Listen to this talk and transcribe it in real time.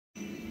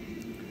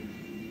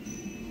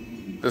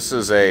This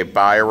is a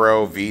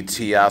Biro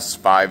VTS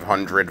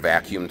 500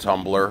 vacuum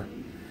tumbler.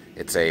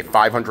 It's a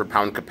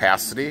 500-pound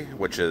capacity,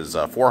 which is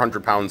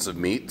 400 pounds of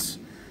meat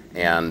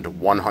and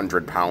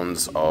 100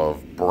 pounds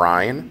of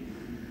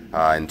brine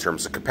in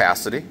terms of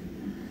capacity.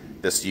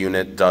 This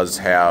unit does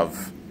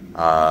have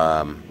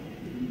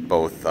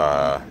both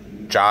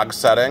jog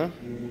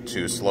setting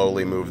to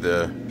slowly move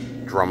the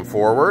drum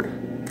forward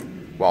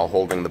while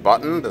holding the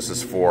button. This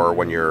is for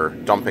when you're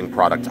dumping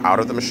product out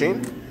of the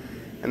machine.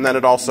 And then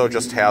it also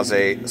just has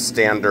a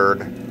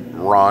standard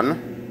run.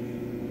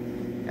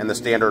 And the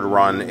standard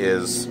run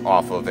is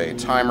off of a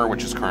timer,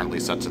 which is currently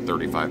set to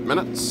 35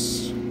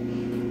 minutes.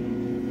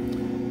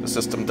 The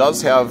system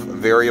does have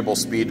variable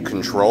speed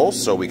control,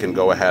 so we can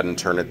go ahead and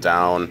turn it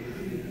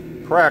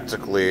down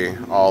practically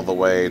all the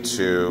way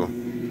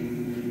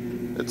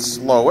to its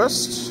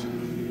slowest.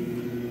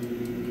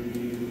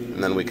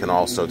 And then we can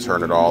also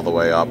turn it all the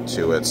way up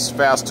to its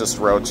fastest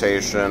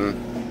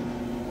rotation,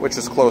 which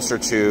is closer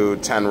to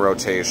 10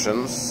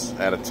 rotations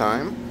at a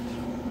time.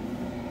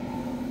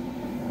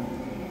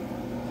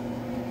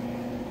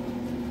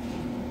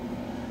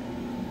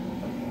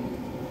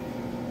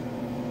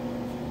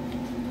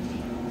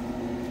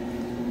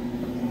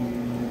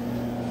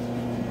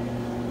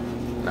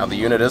 Now the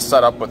unit is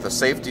set up with a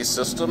safety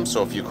system,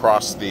 so if you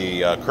cross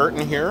the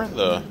curtain here,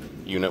 the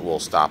unit will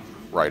stop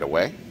right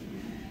away.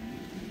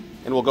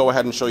 And we'll go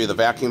ahead and show you the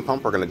vacuum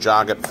pump. We're going to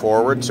jog it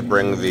forward to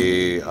bring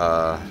the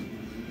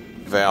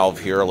valve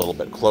here a little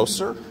bit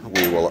closer.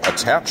 We will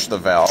attach the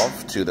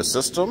valve to the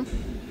system,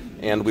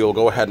 and we will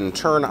go ahead and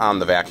turn on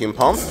the vacuum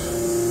pump.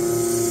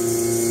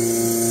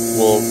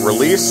 We'll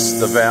release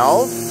the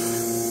valve.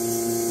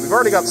 We've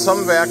already got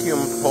some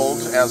vacuum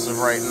pulled as of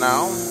right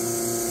now,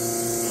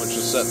 which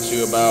is set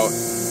to about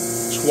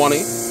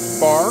 20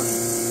 bar,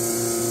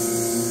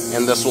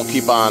 and this will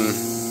keep on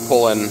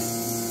pulling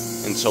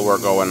until we're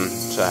going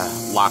to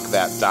lock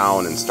that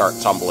down and start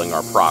tumbling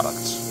our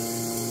product.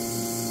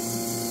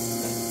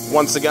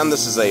 Once again,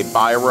 this is a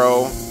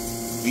Biro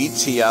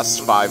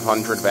VTS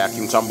 500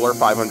 vacuum tumbler,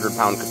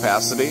 500-pound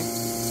capacity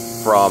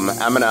from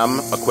M&M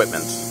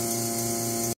Equipment.